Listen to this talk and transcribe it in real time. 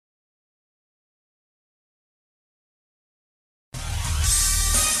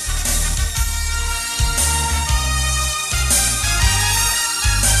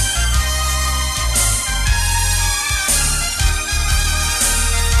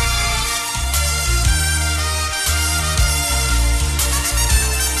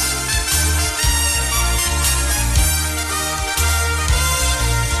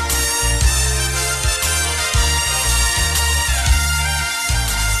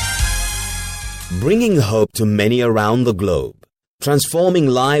bringing hope to many around the globe, transforming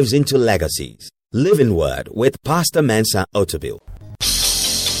lives into legacies. Living Word with Pastor Mensa Otabil.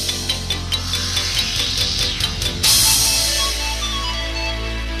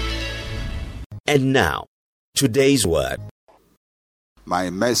 And now, today's word. My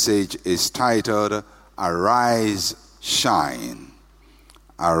message is titled, Arise, Shine.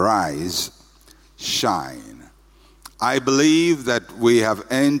 Arise, Shine. I believe that we have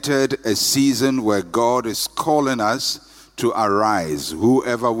entered a season where God is calling us to arise.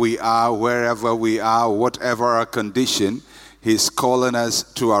 Whoever we are, wherever we are, whatever our condition, He's calling us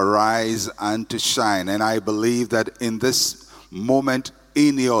to arise and to shine. And I believe that in this moment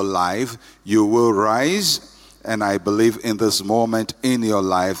in your life, you will rise. And I believe in this moment in your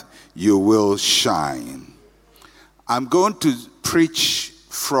life, you will shine. I'm going to preach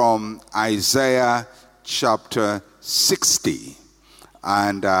from Isaiah chapter 60.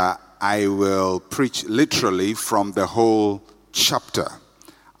 And I will preach literally from the whole chapter.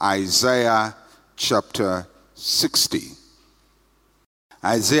 Isaiah chapter 60.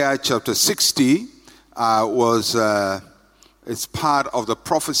 Isaiah chapter 60 it's part of the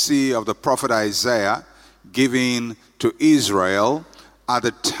prophecy of the prophet Isaiah given to Israel at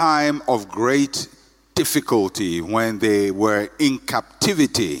the time of great difficulty when they were in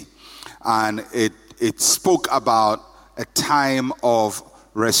captivity. And it spoke about a time of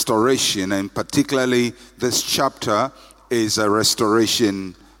restoration, and particularly this chapter is a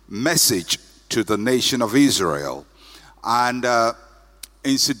restoration message to the nation of Israel. And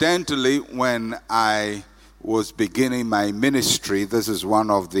incidentally, when I was beginning my ministry, this is one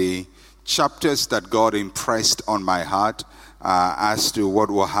of the chapters that God impressed on my heart as to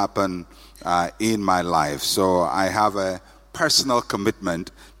what will happen in my life. So I have a personal commitment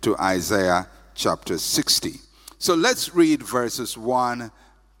to Isaiah chapter 60. So let's read verses 1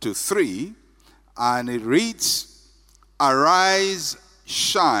 to 3, and it reads, Arise,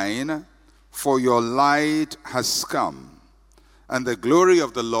 shine, for your light has come, and the glory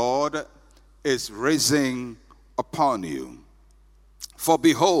of the Lord is rising upon you. For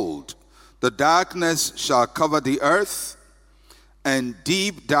behold, the darkness shall cover the earth, and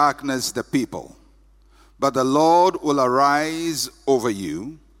deep darkness the people. But the Lord will arise over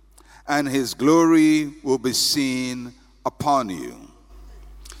you, and his glory will be seen upon you.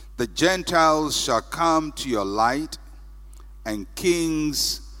 The Gentiles shall come to your light, and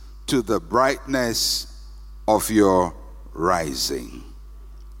kings to the brightness of your rising.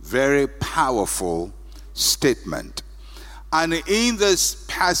 Very powerful statement. And in this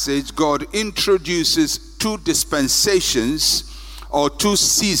passage, God introduces two dispensations or two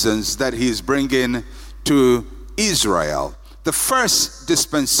seasons that He's bringing to Israel. The first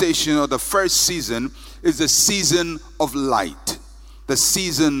dispensation or the first season is the season of light. The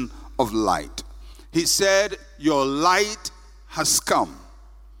season of light. He said, your light has come.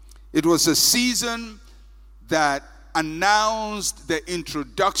 It was a season that announced the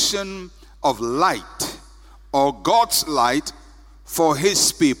introduction of light, or God's light for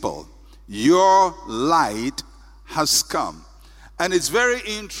his people. Your light has come. And it's very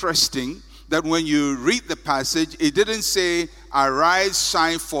interesting that when you read the passage, it didn't say, arise,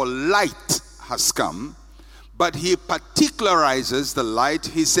 shine, for light has come. But he particularizes the light.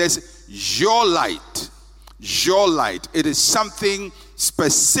 He says, your light. Your light. It is something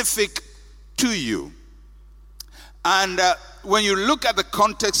specific to you. And when you look at the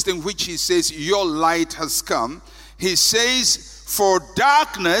context in which he says, your light has come, he says, for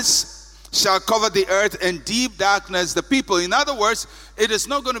darkness shall cover the earth, and deep darkness the people. In other words, it is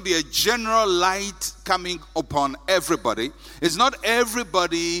not going to be a general light coming upon everybody. It's not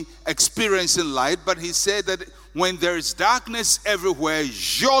everybody experiencing light, but he said that when there is darkness everywhere,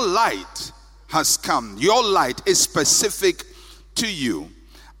 your light has come. Your light is specific to you.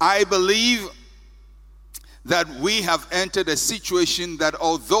 I believe that we have entered a situation that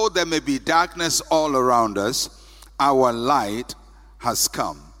although there may be darkness all around us, our light has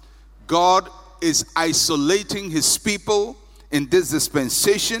come. God is isolating his people in this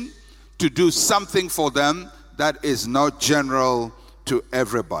dispensation to do something for them that is not general to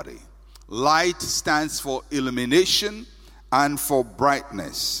everybody. Light stands for illumination and for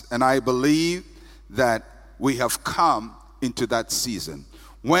brightness. And I believe that we have come into that season.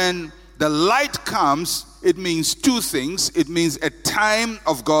 When the light comes, it means two things. It means a time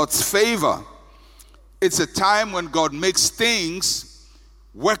of God's favor. It's a time when God makes things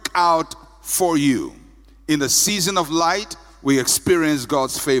work out for you. In the season of light, we experience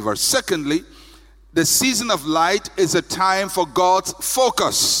God's favor. Secondly, the season of light is a time for God's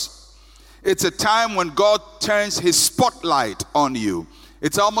focus. It's a time when God turns his spotlight on you.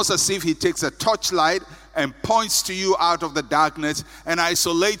 It's almost as if he takes a torchlight and points to you out of the darkness and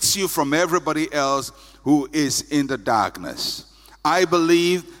isolates you from everybody else who is in the darkness. I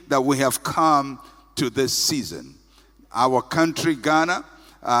believe that we have come to this season. Our country, Ghana,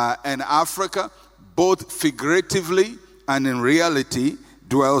 and Africa, both figuratively and in reality,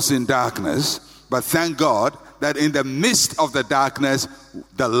 dwells in darkness. But thank God that in the midst of the darkness,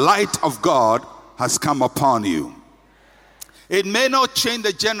 the light of God has come upon you. It may not change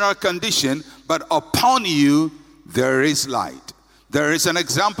the general condition, but upon you there is light. There is an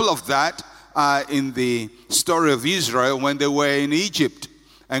example of that in the story of Israel when they were in Egypt.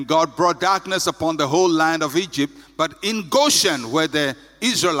 And God brought darkness upon the whole land of Egypt. But in Goshen, where the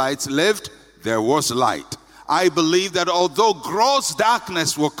Israelites lived, there was light. I believe that although gross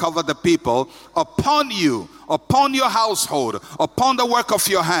darkness will cover the people, upon you, upon your household, upon the work of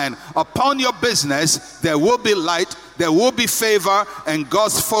your hand, upon your business, there will be light, there will be favor, and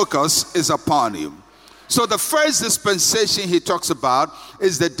God's focus is upon you. So the first dispensation he talks about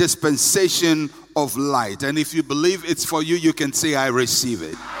is the dispensation of light. And if you believe it's for you, you can say, I receive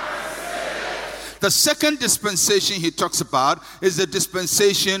it. The second dispensation he talks about is the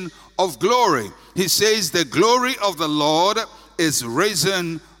dispensation of glory. He says the glory of the Lord is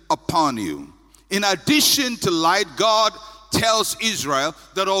risen upon you. In addition to light, God tells Israel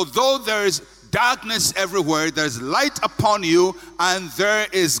that although there is darkness everywhere, there's light upon you and there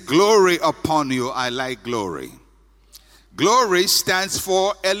is glory upon you. I like glory. Glory stands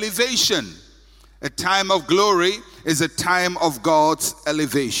for elevation. A time of glory is a time of God's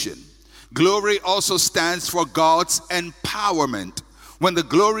elevation. Glory also stands for God's empowerment. When the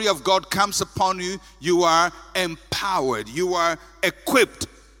glory of God comes upon you, you are empowered, you are equipped,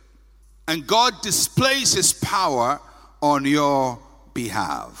 and God displays his power on your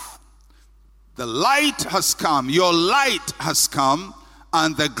behalf. The light has come, your light has come,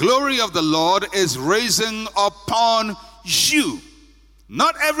 and the glory of the Lord is risen upon you,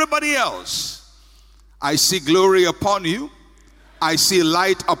 not everybody else. I see glory upon you. I see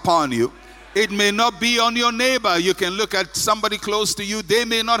light upon you. It may not be on your neighbor. You can look at somebody close to you. They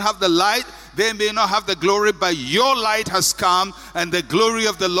may not have the light. They may not have the glory, but your light has come and the glory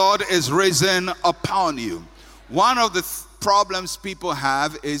of the Lord is risen upon you. One of the problems people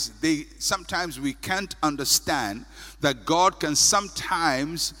have is sometimes we can't understand that God can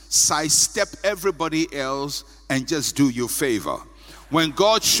sometimes sidestep everybody else and just do you favor. When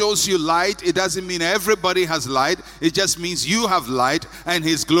God shows you light, it doesn't mean everybody has light. It just means you have light and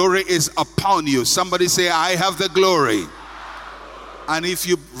his glory is upon you. Somebody say, I have the glory. And if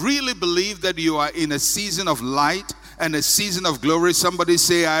you really believe that you are in a season of light and a season of glory, somebody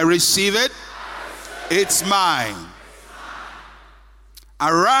say, I receive it. It's mine.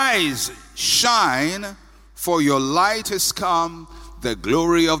 Arise, shine, for your light has come. The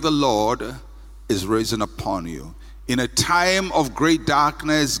glory of the Lord is risen upon you. In a time of great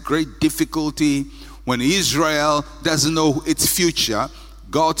darkness, great difficulty, when Israel doesn't know its future,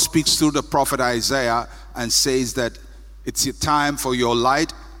 God speaks through the prophet Isaiah and says that it's a time for your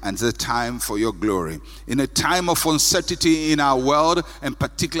light and it's a time for your glory. In a time of uncertainty in our world and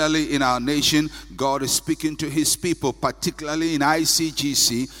particularly in our nation, God is speaking to his people, particularly in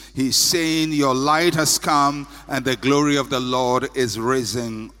ICGC. He's saying your light has come and the glory of the Lord is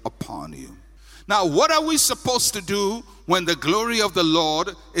risen upon you. Now, what are we supposed to do when the glory of the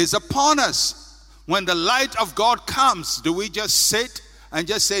Lord is upon us? When the light of God comes, do we just sit and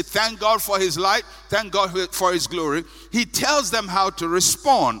just say, thank God for his light, thank God for his glory? He tells them how to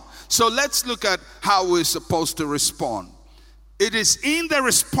respond. So let's look at how we're supposed to respond. It is in the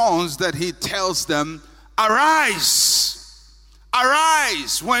response that he tells them, arise.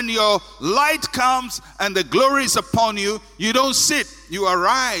 Arise. When your light comes and the glory is upon you, you don't sit, you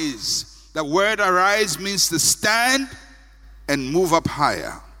arise. The word arise means to stand and move up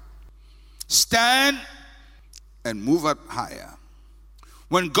higher. Stand and move up higher.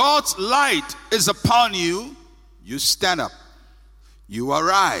 When God's light is upon you, you stand up, you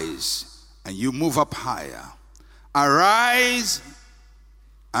arise, and you move up higher. Arise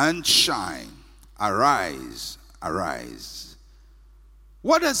and shine. Arise, arise.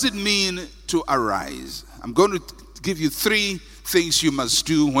 What does it mean to arise? I'm going to give you 3 things you must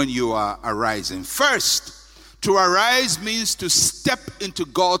do when you are arising. First, to arise means to step into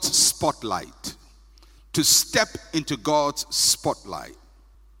God's spotlight. To step into God's spotlight.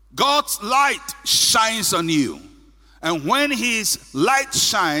 God's light shines on you. And when his light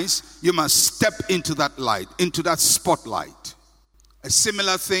shines, you must step into that light, into that spotlight. A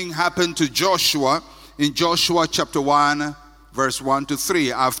similar thing happened to Joshua in Joshua chapter 1, verse 1 to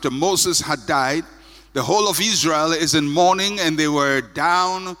 3. After Moses had died, The whole of Israel is in mourning, and they were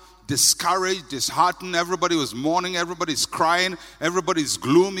down, discouraged, disheartened. Everybody was mourning. Everybody's crying. Everybody's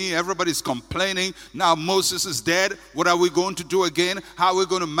gloomy. Everybody's complaining. Now Moses is dead. What are we going to do again? How are we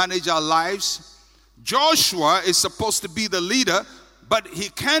going to manage our lives? Joshua is supposed to be the leader, but he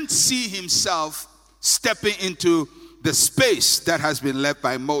can't see himself stepping into the space that has been left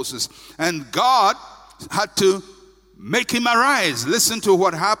by Moses. And God had to make him arise. Listen to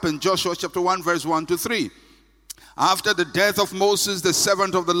what happened. Joshua chapter 1 verse 1 to 3. After the death of Moses, the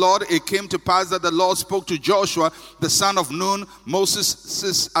servant of the Lord, it came to pass that the Lord spoke to Joshua, the son of Nun,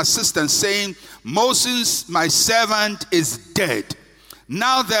 Moses' assistant, saying, Moses, my servant, is dead.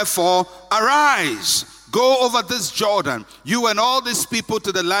 Now therefore, arise, go over this Jordan, you and all these people,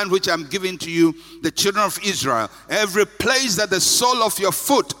 to the land which I'm giving to you, the children of Israel. Every place that the sole of your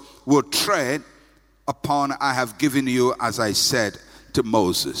foot will tread upon, I have given you, as I said to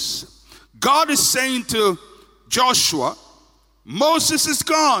Moses. God is saying to Joshua, Moses is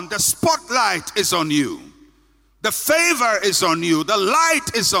gone. The spotlight is on you. The favor is on you. The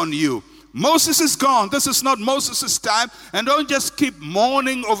light is on you. Moses is gone. This is not Moses' time. And don't just keep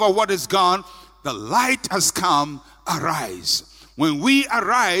mourning over what is gone. The light has come. Arise. When we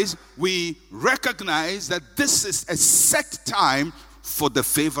arise, we recognize that this is a set time for the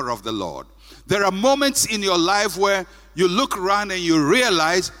favor of the Lord. There are moments in your life where you look around and you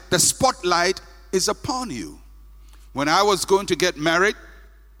realize the spotlight is upon you. When I was going to get married,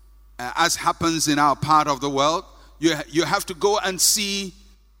 as happens in our part of the world, you have to go and see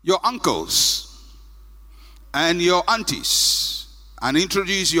your uncles and your aunties and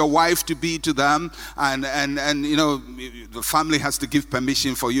introduce your wife to be to them, and you know, the family has to give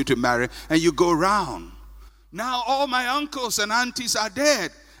permission for you to marry, and you go around. Now all my uncles and aunties are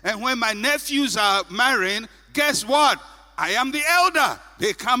dead, and when my nephews are marrying, guess what? I am the elder.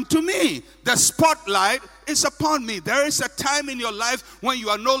 They come to me. The spotlight is upon me. There is a time in your life when you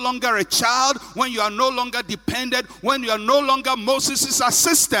are no longer a child, when you are no longer dependent, when you are no longer Moses'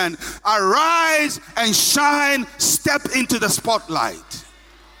 assistant. Arise and shine. Step into the spotlight.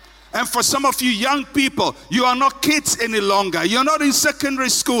 And for some of you young people, you are not kids any longer. You're not in secondary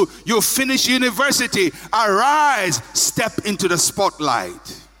school. You finish university. Arise. Step into the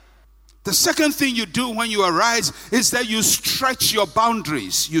spotlight. The second thing you do when you arise is that you stretch your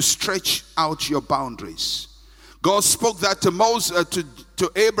boundaries. You stretch out your boundaries. God spoke that to Moses,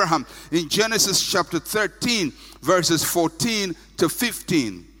 to Abraham in Genesis chapter 13, verses 14 to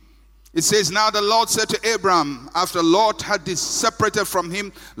 15. It says, now the Lord said to Abraham, after Lot had separated from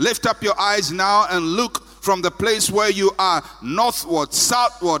him, lift up your eyes now and look from the place where you are, northward,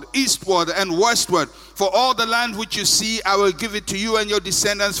 southward, eastward, and westward. For all the land which you see, I will give it to you and your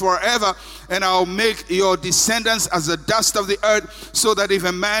descendants forever. And I will make your descendants as the dust of the earth, so that if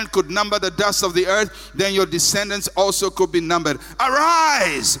a man could number the dust of the earth, then your descendants also could be numbered.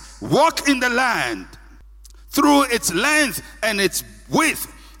 Arise, walk in the land, through its length and its width,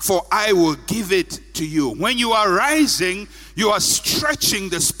 for I will give it to you. When you are rising, you are stretching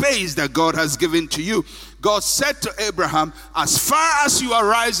the space that God has given to you. God said to Abraham, as far as you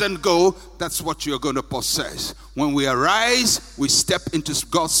arise and go, that's what you're going to possess. When we arise, we step into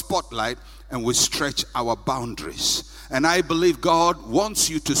God's spotlight and we stretch our boundaries. And I believe God wants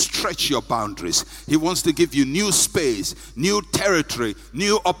you to stretch your boundaries. He wants to give you new space, new territory,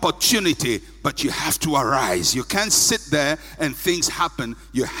 new opportunity, but you have to arise. You can't sit there and things happen.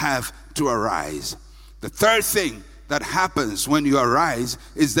 You have to arise. The third thing that happens when you arise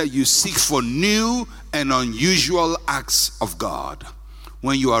is that you seek for new and unusual acts of God.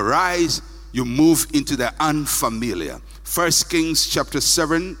 When you arise, you move into the unfamiliar. 1 Kings chapter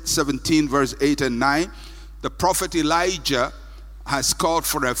 17 verse 8 and 9. The prophet Elijah has called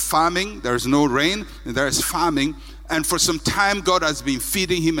for a famine. There is no rain, and there is famine. And for some time, God has been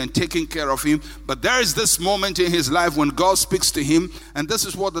feeding him and taking care of him. But there is this moment in his life when God speaks to him. And this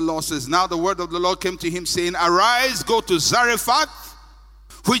is what the Lord says. Now the word of the Lord came to him saying, arise, go to Zarephath,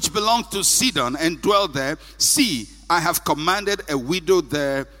 which belongs to Sidon, and dwell there. See, I have commanded a widow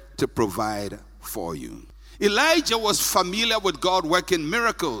there to provide for you. Elijah was familiar with God working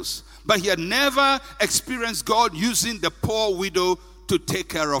miracles, but he had never experienced God using the poor widow to take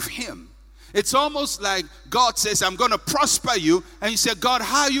care of him. It's almost like God says, I'm going to prosper you. And you say, God,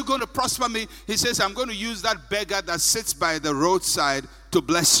 how are you going to prosper me? He says, I'm going to use that beggar that sits by the roadside to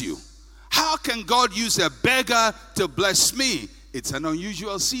bless you. How can God use a beggar to bless me? It's an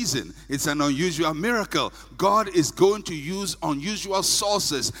unusual season. It's an unusual miracle. God is going to use unusual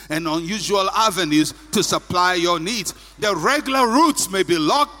sources and unusual avenues to supply your needs. The regular routes may be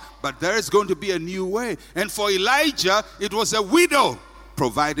locked, but there is going to be a new way. And for Elijah, it was a widow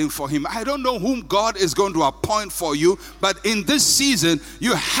providing for him. I don't know whom God is going to appoint for you, but in this season,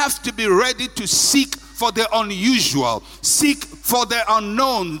 you have to be ready to seek for the unusual, seek for the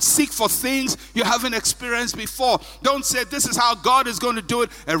unknown, seek for things you haven't experienced before. Don't say, this is how God is going to do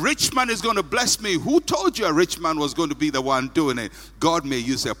it. A rich man is going to bless me. Who told you a rich man was going to be the one doing it? God may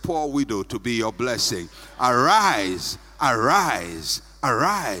use a poor widow to be your blessing. Arise, arise,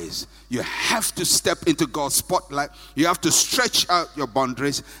 arise. You have to step into God's spotlight. You have to stretch out your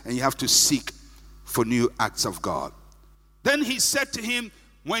boundaries, and you have to seek for new acts of God. Then he said to him,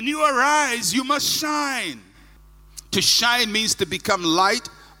 when you arise, you must shine. To shine means to become light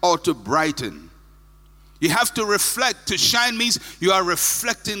or to brighten. You have to reflect. To shine means you are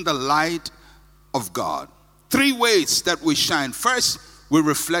reflecting the light of God. 3 ways that we shine. First, we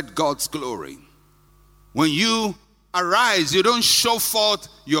reflect God's glory. When you arise, you don't show forth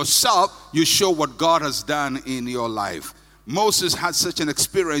yourself, you show what God has done in your life. Moses had such an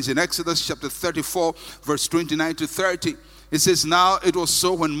experience in Exodus chapter 34, verse 29 to 30. It says, now it was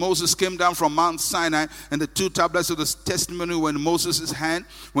so when Moses came down from Mount Sinai, and the 2 tablets of the testimony were in Moses' hand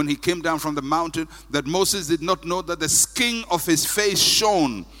when he came down from the mountain, that Moses did not know that the skin of his face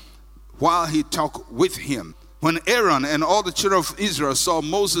shone while he talked with him. When Aaron and all the children of Israel saw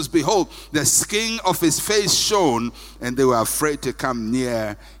Moses, behold, the skin of his face shone, and they were afraid to come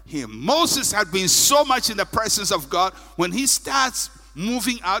near him. Moses had been so much in the presence of God. When he starts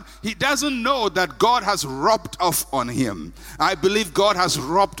moving out, he doesn't know that God has rubbed off on him. I believe God has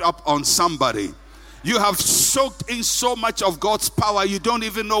rubbed up on somebody. You have soaked in so much of God's power, you don't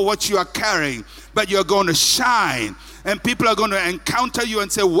even know what you are carrying, but you're going to shine. And people are going to encounter you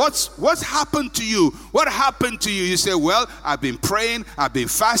and say, what's happened to you? What happened to you? You say, well, I've been praying, I've been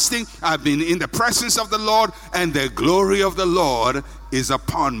fasting, I've been in the presence of the Lord, and the glory of the Lord is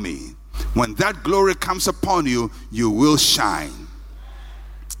upon me. When that glory comes upon you, you will shine.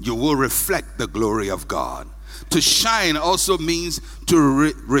 You will reflect the glory of God. To shine also means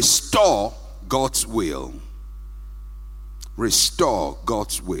to restore God's will. Restore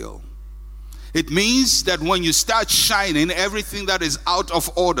God's will. It means that when you start shining, everything that is out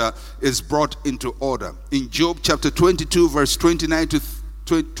of order is brought into order. In Job chapter 22, verse 28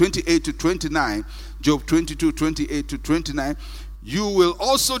 to 29, Job 22, 28 to 29, you will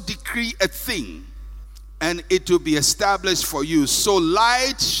also decree a thing, and it will be established for you. So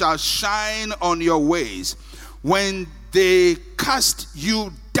light shall shine on your ways. When they cast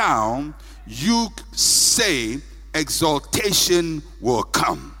you down, you say, exaltation will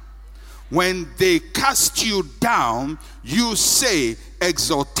come. When they cast you down, you say,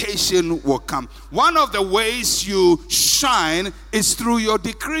 exaltation will come. One of the ways you shine is through your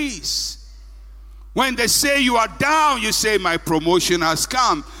decrees. When they say you are down, you say, my promotion has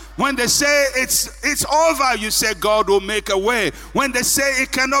come. When they say it's over, you say God will make a way. When they say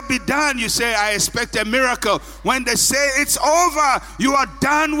it cannot be done, you say I expect a miracle. When they say it's over, you are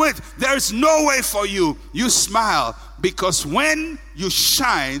done with, there's no way for you, you smile, because when you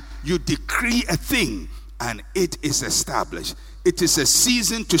shine, you decree a thing and it is established. It is a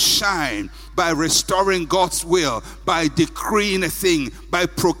season to shine by restoring God's will, by decreeing a thing, by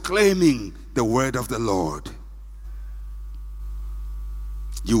proclaiming the word of the Lord.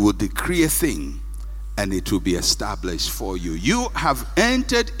 You will decree a thing and it will be established for you. You have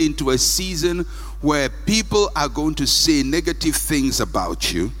entered into a season where people are going to say negative things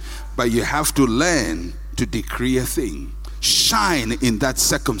about you, but you have to learn to decree a thing. Shine in that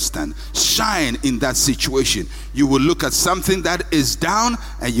circumstance. Shine in that situation. You will look at something that is down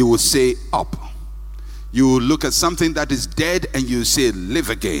and you will say up. You will look at something that is dead and you say live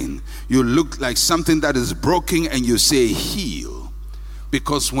again. You look like something that is broken and you say heal.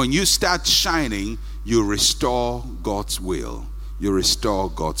 Because when you start shining, you restore God's will. You restore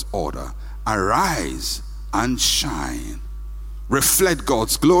God's order. Arise and shine. Reflect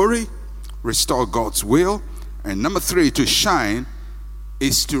God's glory. Restore God's will. And number 3, to shine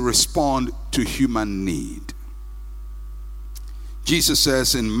is to respond to human need. Jesus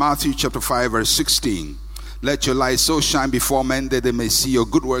says in Matthew chapter 5 verse 16, let your light so shine before men that they may see your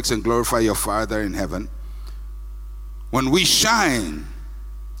good works and glorify your Father in heaven. When we shine,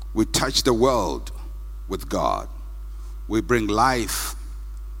 we touch the world with God. We bring life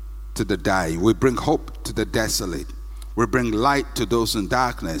to the dying. We bring hope to the desolate. We bring light to those in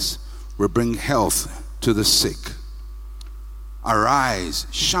darkness. We bring health to the sick. Arise,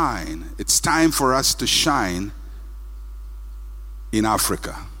 shine. It's time for us to shine in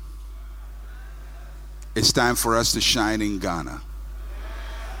Africa. It's time for us to shine in Ghana.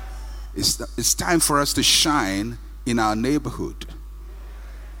 It's time for us to shine in our neighborhood.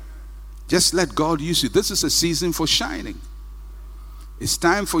 Just let God use you. This is a season for shining. It's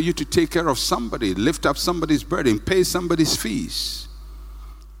time for you to take care of somebody, lift up somebody's burden, pay somebody's fees.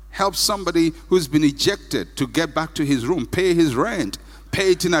 Help somebody who's been ejected to get back to his room, pay his rent,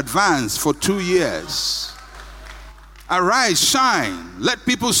 pay it in advance for 2 years. Arise, shine. Let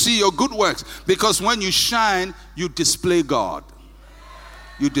people see your good works. Because when you shine, you display God.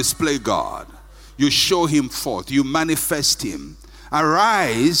 You display God. You show him forth. You manifest him.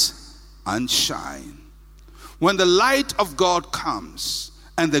 Arise and shine. When the light of God comes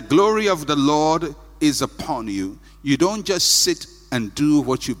and the glory of the Lord is upon you, you don't just sit and do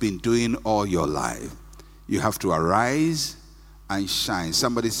what you've been doing all your life. You have to arise and shine.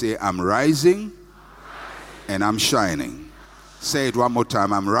 Somebody say, I'm rising and I'm shining. Say it one more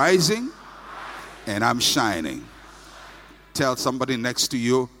time. I'm rising and I'm shining. Tell somebody next to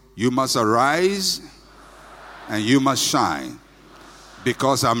you, you must arise and you must shine.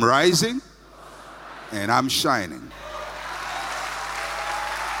 Because I'm rising and I'm shining.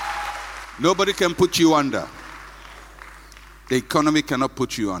 Nobody can put you under. The economy cannot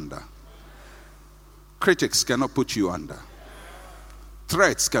put you under. Critics cannot put you under.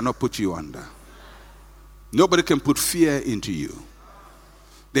 Threats cannot put you under. Nobody can put fear into you.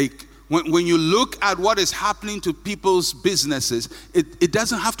 When you look at what is happening to people's businesses, it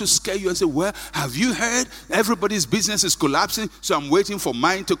doesn't have to scare you and say, well, have you heard? Everybody's business is collapsing, so I'm waiting for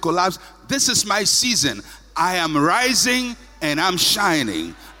mine to collapse. This is my season. I am rising and I'm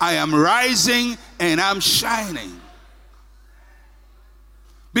shining. I am rising and I'm shining.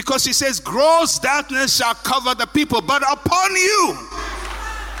 Because he says, gross darkness shall cover the people, but upon you.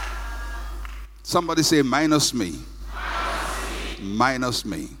 Somebody say, minus me. Minus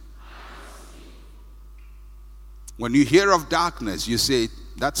me. When you hear of darkness, you say,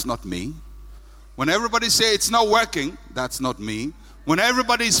 that's not me. When everybody say it's not working, that's not me. When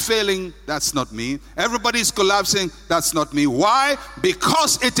everybody's failing, that's not me. Everybody's collapsing, that's not me. Why?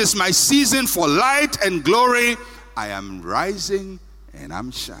 Because it is my season for light and glory. I am rising and I'm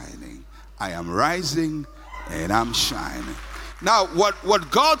shining. I am rising and I'm shining. Now,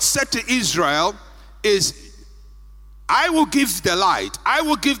 what God said to Israel is, I will give the light, I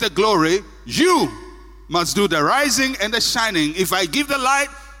will give the glory, you must do the rising and the shining. If I give the light,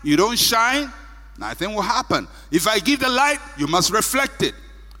 you don't shine, nothing will happen. If I give the light, you must reflect it.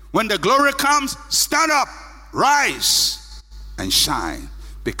 When the glory comes, stand up, rise, and shine,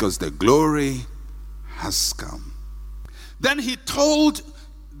 because the glory has come. Then he told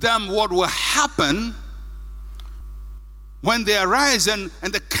them what will happen when they arise and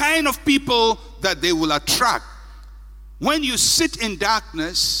the kind of people that they will attract. When you sit in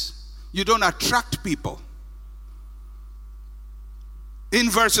darkness, you don't attract people. In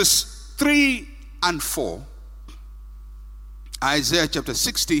verses 3 and 4, Isaiah chapter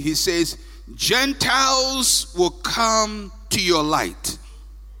 60, he says, Gentiles will come to your light,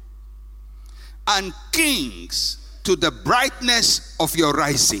 and kings to the brightness of your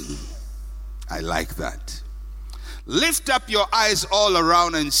rising. I like that. Lift up your eyes all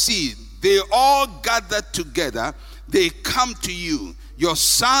around and see. They all gather together. They come to you. Your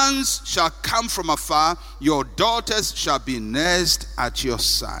sons shall come from afar. Your daughters shall be nursed at your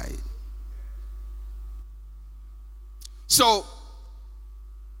side. So,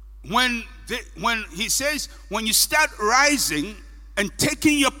 when he says, when you start rising and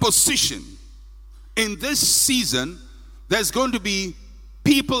taking your position in this season, there's going to be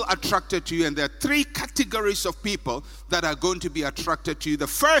people attracted to you. And there are 3 categories of people that are going to be attracted to you. The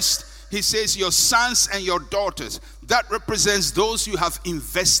first, he says, your sons and your daughters. That represents those you have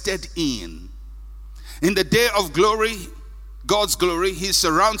invested in. In the day of glory, God's glory, he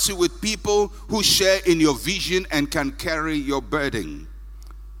surrounds you with people who share in your vision and can carry your burden.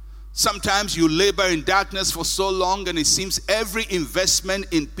 Sometimes you labor in darkness for so long and it seems every investment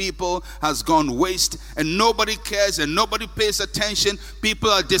in people has gone waste and nobody cares and nobody pays attention. People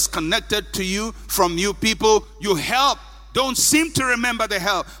are disconnected to you, from you. People you help don't seem to remember the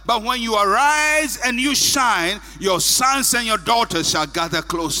help. But when you arise and you shine, your sons and your daughters shall gather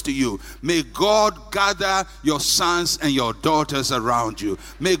close to you. May God gather your sons and your daughters around you.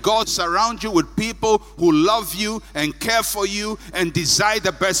 May God surround you with people who love you and care for you and desire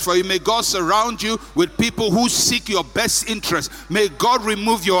the best for you. May God surround you with people who seek your best interest. May God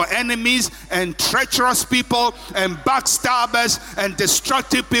remove your enemies and treacherous people and backstabbers and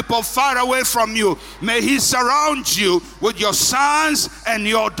destructive people far away from you. May he surround you with your sons and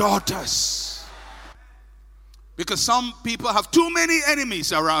your daughters. Because some people have too many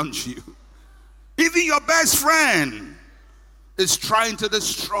enemies around you. Even your best friend is trying to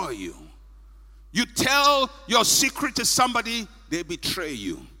destroy you. You tell your secret to somebody, they betray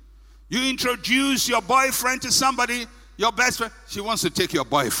you. You introduce your boyfriend to somebody, Your best friend, she wants to take your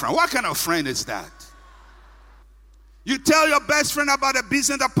boyfriend. What kind of friend is that? You tell your best friend about a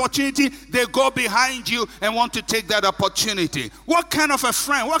business opportunity, they go behind you and want to take that opportunity. What kind of a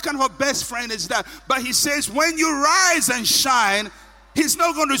friend, what kind of a best friend is that? But he says, when you rise and shine, he's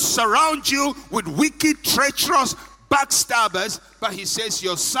not going to surround you with wicked, treacherous backstabbers, but he says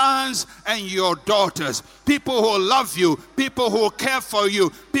your sons and your daughters, people who love you, people who care for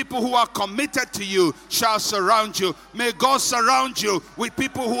you, people who are committed to you shall surround you. May God surround you with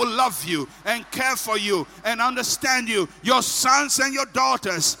people who love you and care for you and understand you. Your sons and your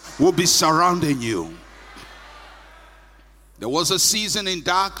daughters will be surrounding you. There was a season in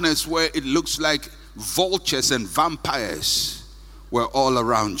darkness where it looks like vultures and vampires were all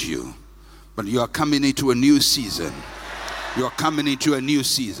around you. But you are coming into a new season. You are coming into a new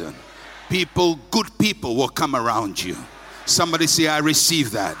season. People, good people will come around you. Somebody say, I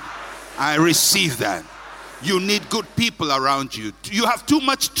receive that. I receive that. You need good people around you. You have too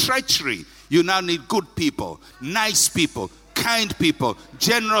much treachery. You now need good people, nice people, kind people,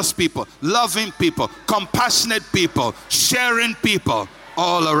 generous people, loving people, compassionate people, sharing people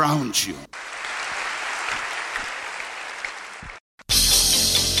all around you.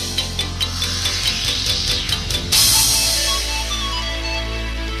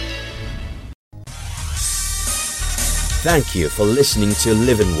 Thank you for listening to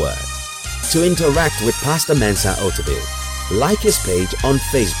Living Word. To interact with Pastor Mensa Otabil, like his page on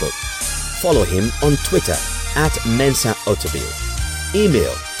Facebook. Follow him on Twitter @Mensa Otabil.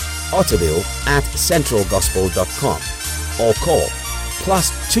 Email otabil@centralgospel.com or call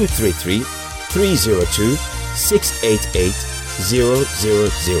 +233 302 688 000.